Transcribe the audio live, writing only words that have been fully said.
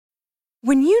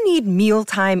When you need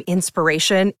mealtime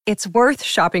inspiration, it's worth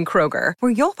shopping Kroger,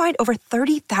 where you'll find over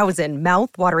 30,000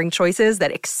 mouth-watering choices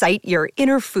that excite your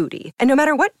inner foodie. And no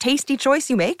matter what tasty choice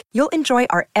you make, you'll enjoy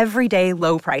our everyday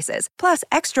low prices, plus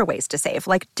extra ways to save,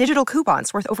 like digital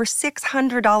coupons worth over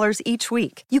 $600 each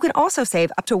week. You can also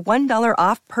save up to $1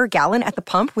 off per gallon at the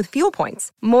pump with fuel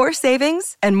points. More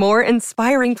savings and more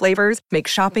inspiring flavors make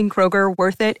shopping Kroger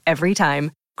worth it every time.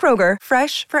 Kroger,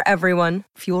 fresh for everyone.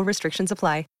 Fuel restrictions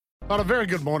apply. Well, a very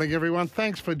good morning, everyone.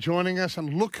 Thanks for joining us.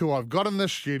 And look who I've got in the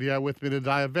studio with me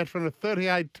today, a veteran of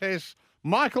 38 tests,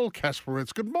 Michael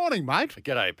Kasparitz. Good morning, mate.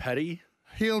 G'day, Paddy.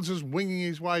 Heels is winging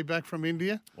his way back from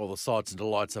India. Well, the sights and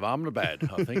delights of Ahmedabad.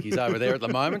 I think he's over there at the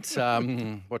moment,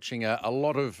 watching a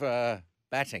lot of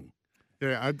batting.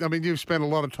 Yeah, I mean, you've spent a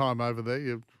lot of time over there.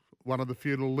 You're one of the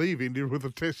few to leave India with a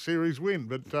Test series win.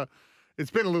 But it's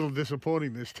been a little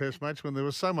disappointing, this Test match, when there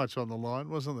was so much on the line,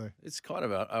 wasn't there? It's kind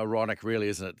of ironic, really,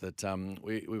 isn't it, that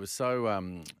we were so,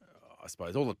 I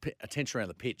suppose, all the attention around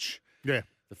the pitch. Yeah.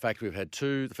 The fact we've had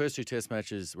the first two Test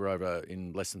matches were over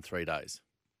in less than 3 days.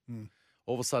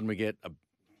 All of a sudden we get a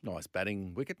nice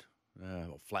batting wicket,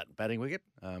 or flat batting wicket,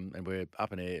 and we're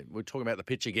up in air. We're talking about the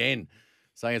pitch again,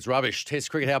 saying it's rubbish.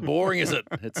 Test cricket, how boring is it?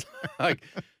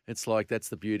 It's like that's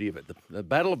the beauty of it. The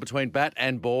battle between bat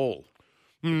and ball.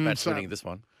 Bat's winning this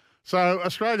one. So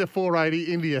Australia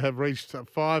 480, India have reached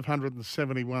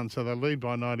 571, so they lead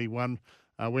by 91.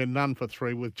 We're none for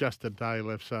three with just a day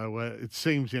left, so it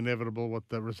seems inevitable what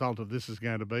the result of this is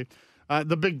going to be.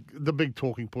 The big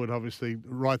talking point, obviously,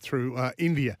 right through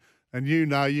India, and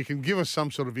you can give us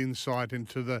some sort of insight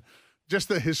into the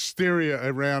hysteria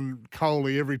around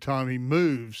Kohli every time he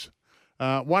moves.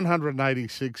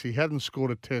 186, he hadn't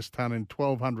scored a Test ton in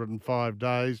 1,205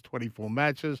 days, 24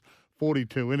 matches.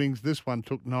 42 innings. This one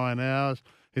took 9 hours.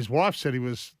 His wife said he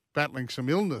was battling some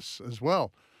illness as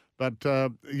well. But,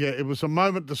 it was a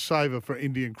moment to savour for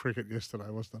Indian cricket yesterday,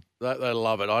 wasn't it? They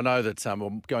love it. I know that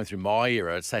going through my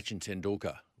era, Sachin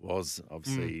Tendulkar was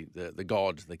obviously the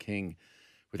god, the king,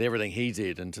 with everything he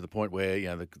did, and to the point where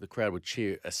the crowd would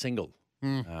cheer a single.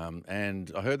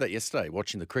 And I heard that yesterday,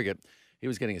 watching the cricket. He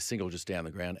was getting a single just down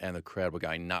the ground, and the crowd were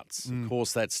going nuts. Of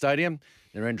course, that stadium,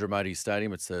 Narendra Modi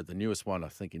Stadium, it's the newest one, I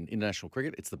think, in international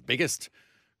cricket. It's the biggest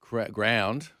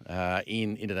ground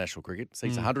in international cricket. It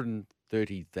seats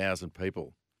 130,000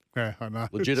 people. Yeah, I know.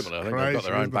 Legitimately, I think they've got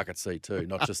their own bucket seat too,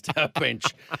 not just a bench.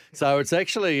 So it's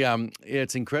actually,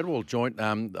 it's incredible joint.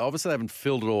 Obviously, they haven't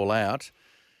filled it all out.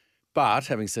 But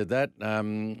having said that,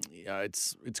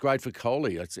 it's great for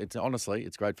Kohli. It's honestly,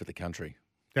 it's great for the country.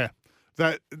 Yeah.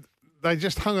 They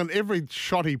just hung on every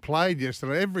shot he played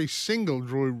yesterday. Every single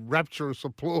drew rapturous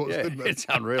applause, didn't it? It's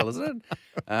unreal, isn't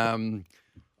it?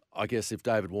 I guess if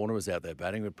David Warner was out there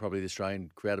batting, probably the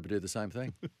Australian crowd would do the same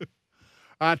thing.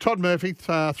 Todd Murphy,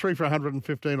 3 for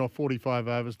 115 or 45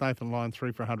 overs. Nathan Lyon,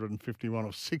 3 for 151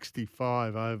 or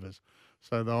 65 overs.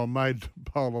 So they were made to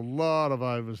bowl a lot of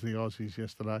overs, the Aussies,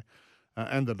 yesterday,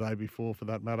 and the day before, for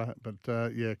that matter. But,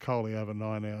 Kohli over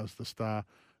 9 hours, the star.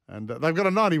 And they've got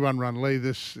a 91-run lead.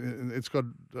 It's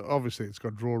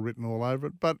got draw written all over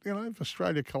it. But if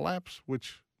Australia collapse,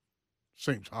 which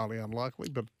seems highly unlikely,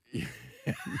 but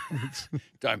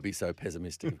don't be so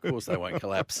pessimistic. Of course, they won't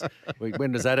collapse.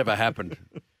 When does that ever happen?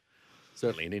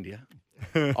 Certainly in India.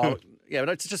 But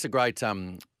it's just a great.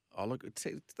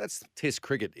 That's Test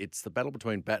cricket. It's the battle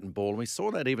between bat and ball, and we saw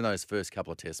that even those first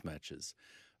couple of Test matches.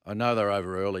 I know they're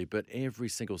over early, but every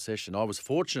single session, I was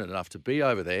fortunate enough to be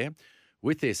over there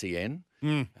with SEN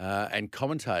and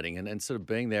commentating and sort of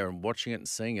being there and watching it and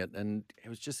seeing it. And it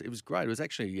was great. It was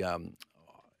actually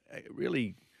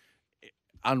really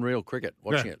unreal cricket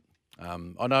watching it.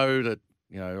 I know that,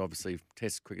 obviously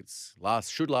Test crickets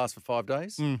should last for 5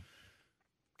 days.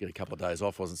 Get a couple of days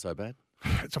off wasn't so bad.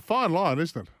 It's a fine line,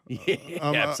 isn't it?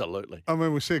 Yeah, absolutely. I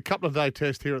mean, we see a couple of day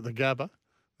test here at the Gabba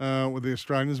with the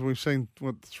Australians. We've seen,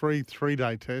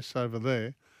 three-day tests over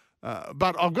there.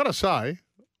 But I've got to say,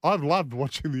 I've loved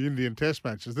watching the Indian Test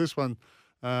matches. This one,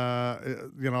 I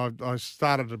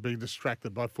started to be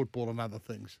distracted by football and other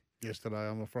things yesterday,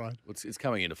 I'm afraid. Well, it's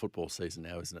coming into football season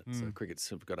now, isn't it? So cricket's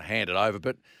sort of got to hand it over.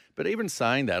 But even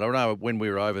saying that, I know when we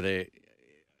were over there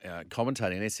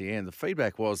commentating in SEN, the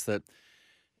feedback was that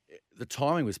the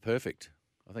timing was perfect.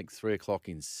 I think 3 o'clock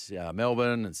in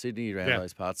Melbourne and Sydney, around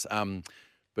those parts.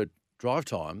 But drive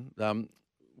time,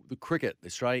 the cricket, the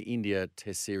Australia-India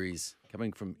Test Series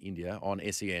coming from India on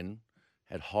SEN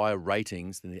had higher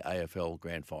ratings than the AFL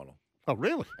Grand Final. Oh,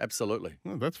 really? Absolutely.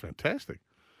 Oh, that's fantastic.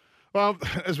 Well,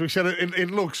 as we said,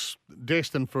 it looks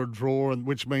destined for a draw, and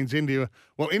which means India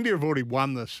have already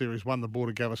won the series, won the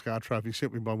Border Gavaskar Trophy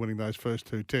simply by winning those first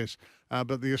two tests.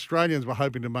 But the Australians were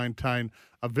hoping to maintain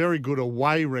a very good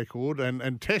away record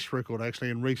and test record, actually,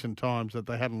 in recent times, that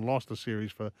they hadn't lost a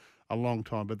series for a long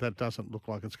time, but that doesn't look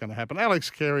like it's going to happen. Alex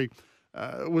Carey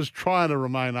was trying to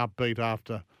remain upbeat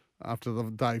after the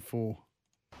day 4.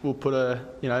 We'll put a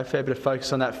fair bit of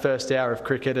focus on that first hour of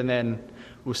cricket, and then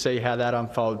we'll see how that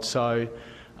unfolds. So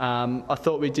I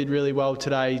thought we did really well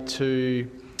today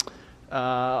to,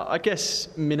 I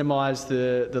guess, minimise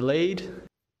the lead.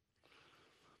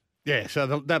 Yeah, so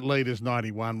that lead is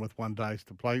 91 with 1 day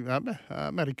to play.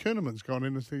 Matty Kuhneman's gone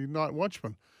in as the night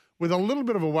watchman with a little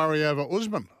bit of a worry over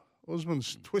Usman.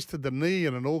 Usman's twisted the knee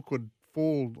in an awkward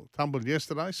tumble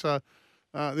yesterday, so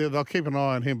they'll keep an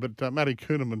eye on him. But Matty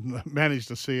Kuhneman managed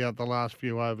to see out the last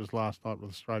few overs last night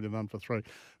with Australia none for 3.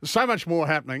 There's so much more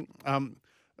happening.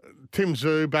 Tim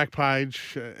Zhu, back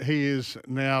page, he is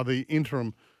now the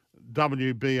interim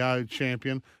WBO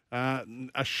champion.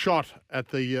 A shot at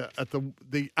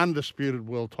the undisputed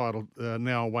world title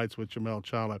now awaits with Jamel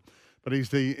Charlo. But he's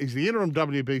the interim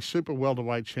WB super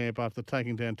welterweight champ after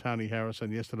taking down Tony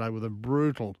Harrison yesterday with a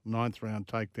brutal 9th round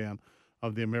takedown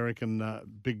of the American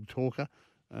big talker.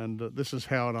 And this is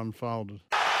how it unfolded.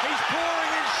 He's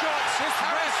pouring in shots.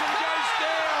 Harrison goes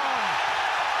down.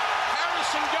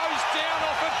 Harrison goes down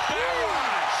off a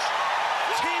barrage.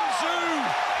 Tim Zhu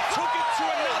took it to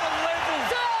another level.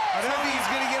 I don't think he's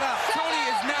going to get up. Tony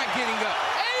is not getting up.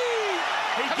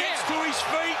 He gets to his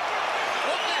feet.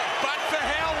 But for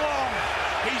how long?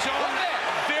 He's on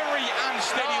very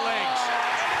unsteady legs.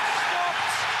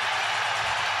 Stopped.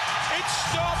 It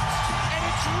stopped. And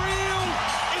it's real.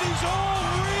 It is all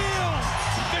real.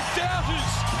 The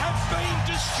doubters have been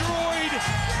destroyed.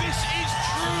 This is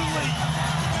truly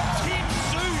the Tim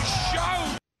Zhu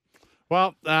show.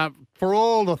 Well, for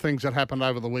all the things that happened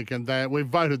over the weekend, we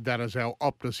voted that as our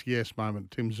Optus yes moment.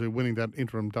 Tim Zhu winning that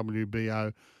interim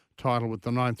WBO title with the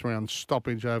 9th round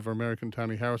stoppage over American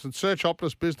Tony Harrison. Search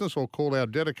Optus Business or call our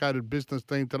dedicated business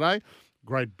team today.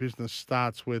 Great business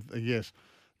starts with a yes.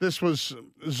 This was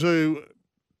Zhu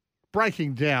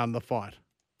breaking down the fight.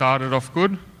 Started off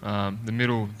good. The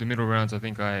middle rounds, I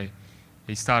think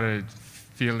he started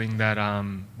feeling that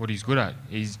what he's good at.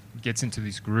 He gets into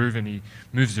this groove and he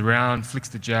moves around, flicks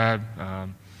the jab,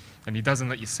 and he doesn't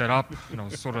let you set up. I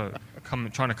was sort of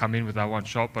trying to come in with that one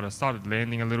shot, but I started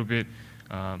landing a little bit.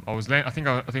 I was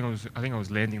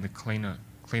landing the cleaner,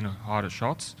 harder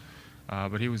shots,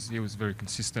 but he was very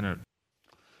consistent at it.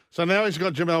 So now he's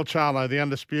got Jamel Charlo, the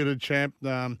undisputed champ.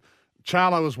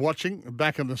 Charlo was watching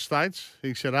back in the States.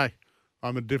 He said, "Hey,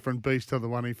 I'm a different beast to the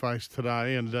one he faced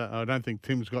today, and I don't think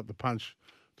Tim's got the punch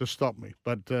to stop me."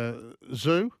 But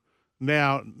Zhu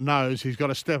now knows he's got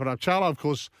to step it up. Charlo, of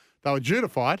course, they were due to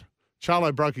fight.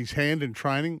 Charlo broke his hand in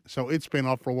training, so it's been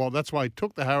off for a while. That's why he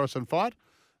took the Harrison fight.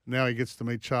 Now he gets to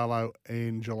meet Charlo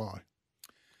in July.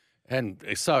 And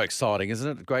it's so exciting,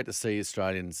 isn't it? Great to see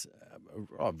Australians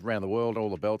around the world, all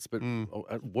the belts, but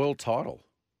a world title.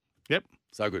 Yep.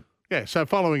 So good. Yeah, so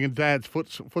following in Dad's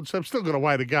footsteps, still got a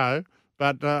way to go,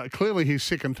 but clearly he's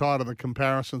sick and tired of the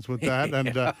comparisons with Dad, and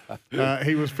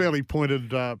he was fairly pointed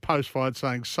post-fight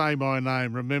saying, "Say my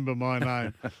name, remember my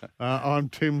name, I'm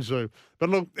Tim Zhu." But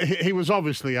look, he was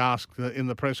obviously asked in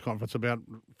the press conference about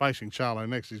facing Charlo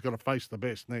next. He's got to face the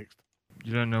best next.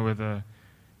 You don't know whether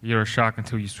you're a shark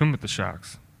until you swim with the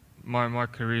sharks. My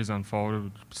career's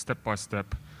unfolded step by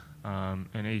step.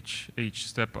 And each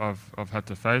step I've had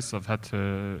to face, I've had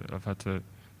to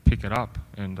pick it up,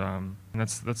 and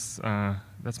that's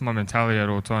my mentality at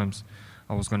all times.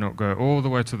 I was going to go all the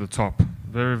way to the top,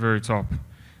 very, very top,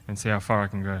 and see how far I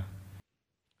can go.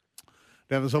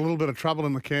 Now there's a little bit of trouble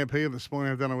in the camp here this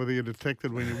morning. I don't know whether you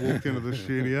detected when you walked into the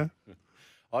studio.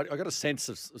 I got a sense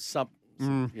of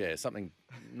something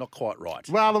not quite right.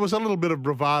 Well, there was a little bit of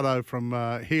bravado from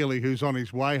Healy, who's on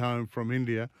his way home from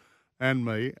India. And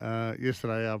me,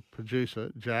 yesterday, our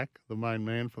producer, Jack, the main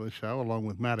man for the show, along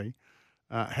with Matty,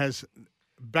 backs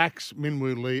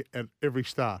Minwoo Lee at every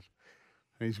start.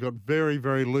 And he's got very,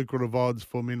 very lucrative odds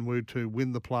for Minwoo to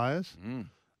win the Players.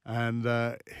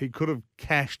 And he could have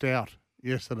cashed out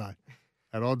yesterday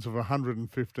at odds of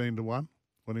 115 to 1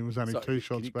 when he was only two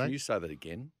shots back. Can you say that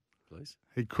again, please?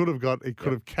 He could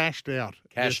have cashed out.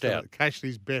 Cashed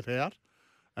his bet out.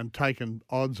 And taken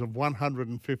odds of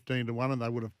 115 to 1, and they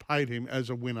would have paid him as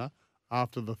a winner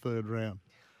after the 3rd round.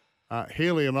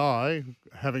 Healy and I,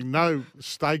 having no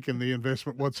stake in the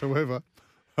investment whatsoever,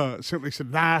 simply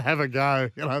said, "Nah, have a go."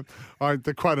 You know,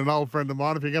 to quote an old friend of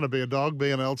mine, if you're going to be a dog,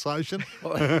 be an Alsatian.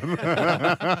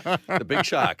 The big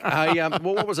shark. Hey,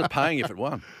 well, what was it paying if it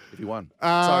won? If he won?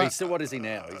 Sorry, still, what is he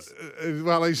now?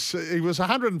 Well, he was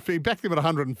 150. Backed him at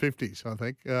 150s, I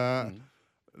think.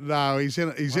 No, he's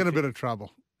in a bit of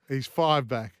trouble. He's 5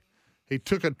 back. He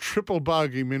took a triple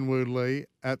bogey, Minwoo Lee,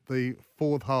 at the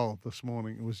 4th hole this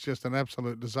morning. It was just an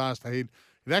absolute disaster. He'd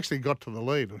actually got to the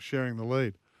lead, or sharing the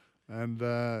lead. And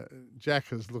Jack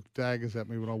has looked daggers at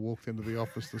me when I walked into the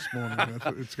office this morning.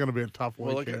 It's going to be a tough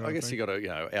week. Well, I guess you got to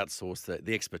outsource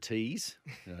the expertise,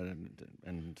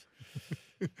 and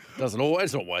it's not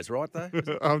always right though.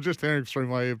 I'm just hearing through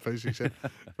my earpiece. He said,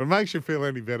 "If it makes you feel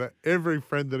any better, every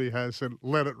friend that he has said,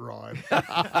 let it ride."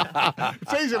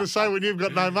 It's easy to say when you've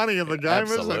got no money in the game,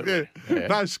 Absolutely. isn't it? Yeah.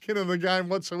 No skin in the game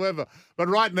whatsoever. But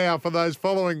right now, for those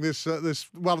following this,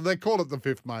 well, they call it the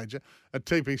 5th major at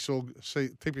TPC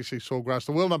Sawgrass.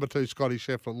 The world number 2, Scotty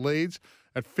Scheffler, leads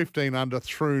at 15 under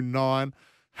through 9.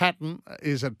 Hatton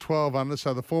is at 12 under,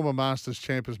 so the former Masters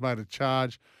champ has made a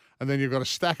charge. And then you've got a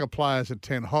stack of players at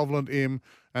 10, Hovland, Im,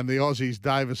 and the Aussies,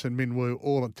 Davis and Minwoo,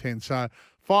 all at 10. So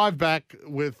 5 back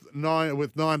with 9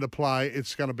 to play.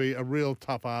 It's going to be a real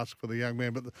tough ask for the young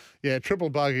man. But,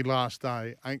 triple bogey last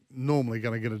day ain't normally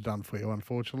going to get it done for you,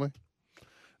 unfortunately.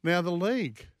 Now, the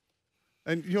league.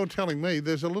 And you're telling me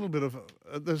there's a little bit of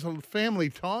there's some family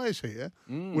ties here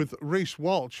with Reece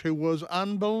Walsh, who was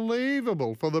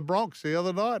unbelievable for the Bronx the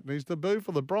other night. And his debut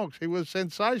for the Bronx, he was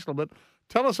sensational. But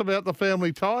tell us about the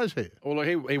family ties here. Well,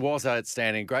 he was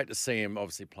outstanding. Great to see him,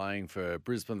 obviously playing for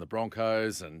Brisbane, the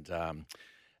Broncos, and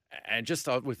just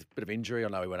with a bit of injury. I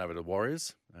know he went over to the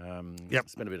Warriors.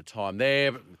 Spent a bit of time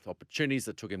there, but with opportunities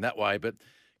that took him that way. But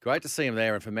great to see him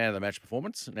there, and for man of the match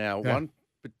performance. Now, one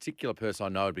particular person I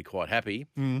know would be quite happy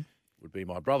would be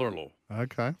my brother-in-law.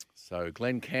 Okay. So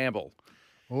Glenn Campbell.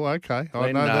 Oh, okay.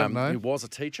 Glenn, I know that name. He was a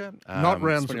teacher. Not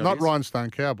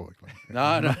Rhinestone Cowboy.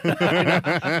 No.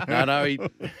 He,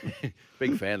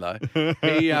 big fan though.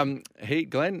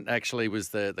 Glenn actually was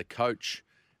the coach,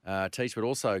 teacher, but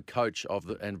also coach of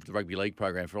the rugby league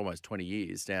program for almost 20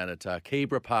 years down at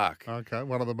Keebra Park. Okay,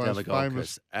 one of the most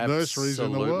famous nurseries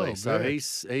in the world. So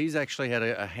he's actually had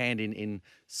a hand in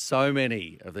so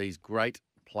many of these great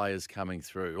players coming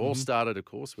through. All started, of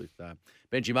course, with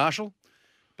Benji Marshall.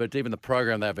 But even the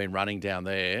program they've been running down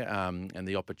there and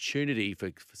the opportunity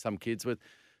for some kids that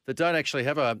don't actually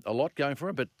have a lot going for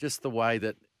them, but just the way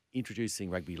that introducing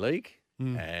rugby league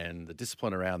and the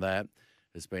discipline around that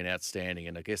has been outstanding.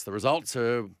 And I guess the results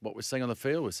are what we're seeing on the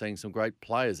field. We're seeing some great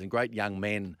players and great young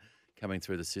men coming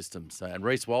through the system. So, and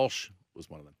Reece Walsh was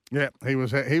one of them. Yeah, he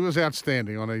was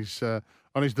outstanding on his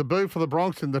debut for the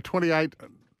Bronx in the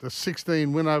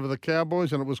 28-16 win over the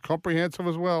Cowboys, and it was comprehensive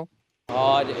as well.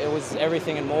 It was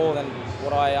everything and more than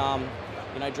what I,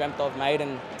 dreamt of, mate.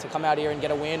 And to come out here and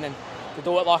get a win and to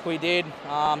do it like we did,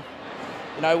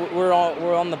 we're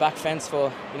on the back fence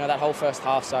for that whole first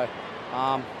half. So,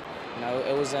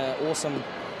 it was an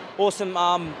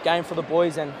awesome game for the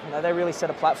boys, and they really set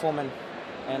a platform, and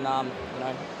I'm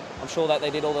sure that they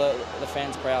did all the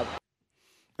fans proud.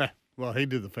 Well, he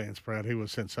did the fans proud. He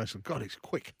was sensational. God, he's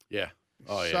quick. Yeah.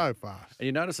 Oh, yeah. So fast. And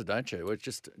you notice it, don't you? It's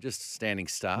just standing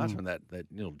start and that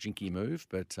little jinky move.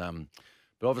 But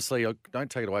obviously,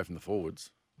 don't take it away from the forwards.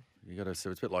 You got to.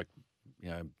 So it's a bit like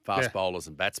fast bowlers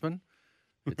and batsmen.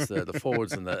 It's the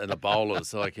forwards and the bowlers.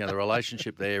 So the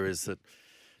relationship there is that.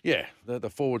 Yeah,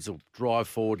 the forwards will drive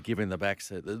forward, giving the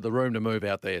backs the room to move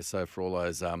out there. So for all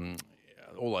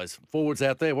those forwards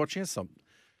out there watching us,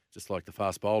 just like the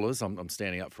fast bowlers, I'm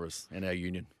standing up for us and our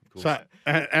union. So,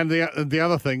 and the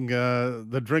other thing,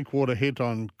 the Drinkwater hit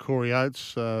on Corey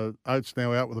Oates. Oates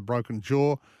now out with a broken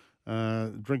jaw.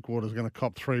 Drinkwater's going to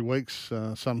cop 3 weeks.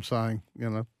 Some saying,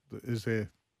 is there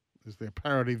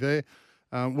parity there?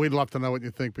 We'd love to know what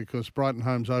you think, because Brighton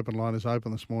Home's open line is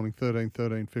open this morning, 13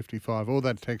 or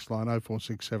that text line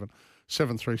 0467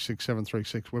 736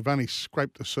 736. We've only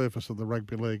scraped the surface of the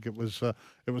rugby league. It was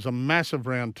a massive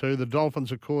round 2. The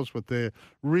Dolphins, of course, with their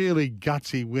really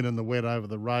gutsy win in the wet over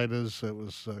the Raiders. It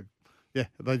was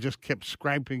they just kept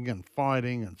scraping and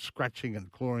fighting and scratching and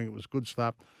clawing. It was good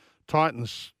stuff.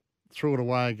 Titans threw it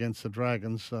away against the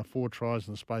Dragons. 4 tries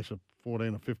in the space of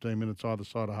 14 or 15 minutes either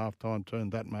side of half-time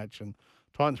turned that match, and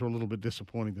Titans were a little bit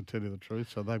disappointing, to tell you the truth,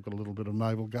 so they've got a little bit of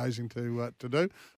navel gazing to do.